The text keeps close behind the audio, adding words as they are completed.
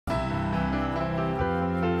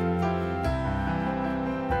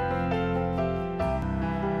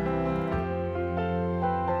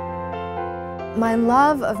My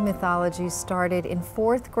love of mythology started in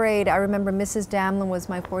 4th grade. I remember Mrs. Damlin was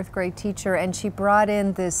my 4th grade teacher, and she brought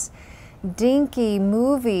in this dinky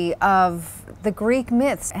movie of the Greek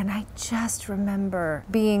myths, and I just remember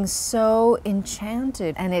being so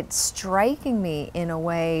enchanted and it striking me in a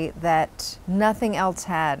way that nothing else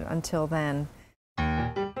had until then.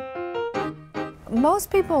 Most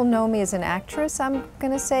people know me as an actress, I'm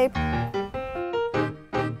gonna say.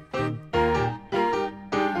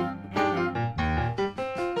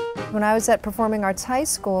 When I was at Performing Arts High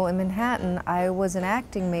School in Manhattan, I was an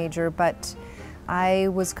acting major, but I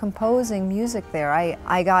was composing music there.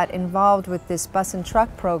 I got involved with this bus and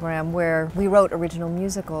truck program where we wrote original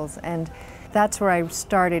musicals, and that's where I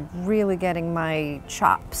started really getting my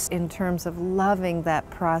chops in terms of loving that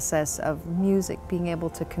process of music, being able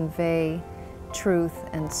to convey truth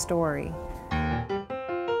and story.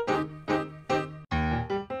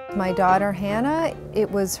 My daughter Hannah,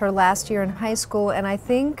 it was her last year in high school, and I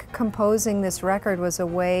think composing this record was a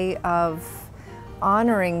way of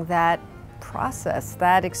honoring that process,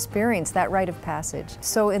 that experience, that rite of passage.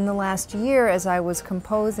 So in the last year, as I was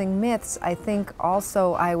composing myths, I think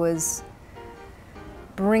also I was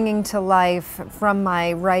bringing to life, from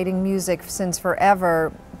my writing music since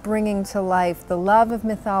forever, bringing to life the love of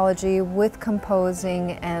mythology with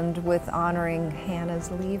composing and with honoring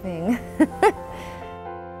Hannah's leaving.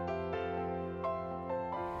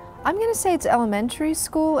 I'm going to say it's elementary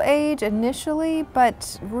school age initially,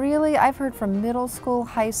 but really I've heard from middle school,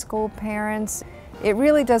 high school parents. It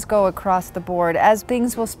really does go across the board, as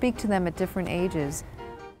things will speak to them at different ages.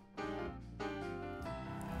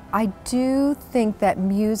 I do think that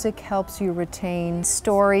music helps you retain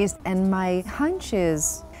stories, and my hunch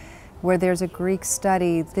is, where there's a Greek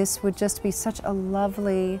study, this would just be such a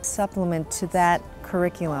lovely supplement to that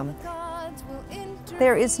curriculum.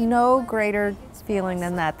 There is no greater feeling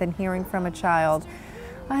than that, than hearing from a child,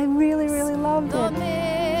 "I really, really loved it."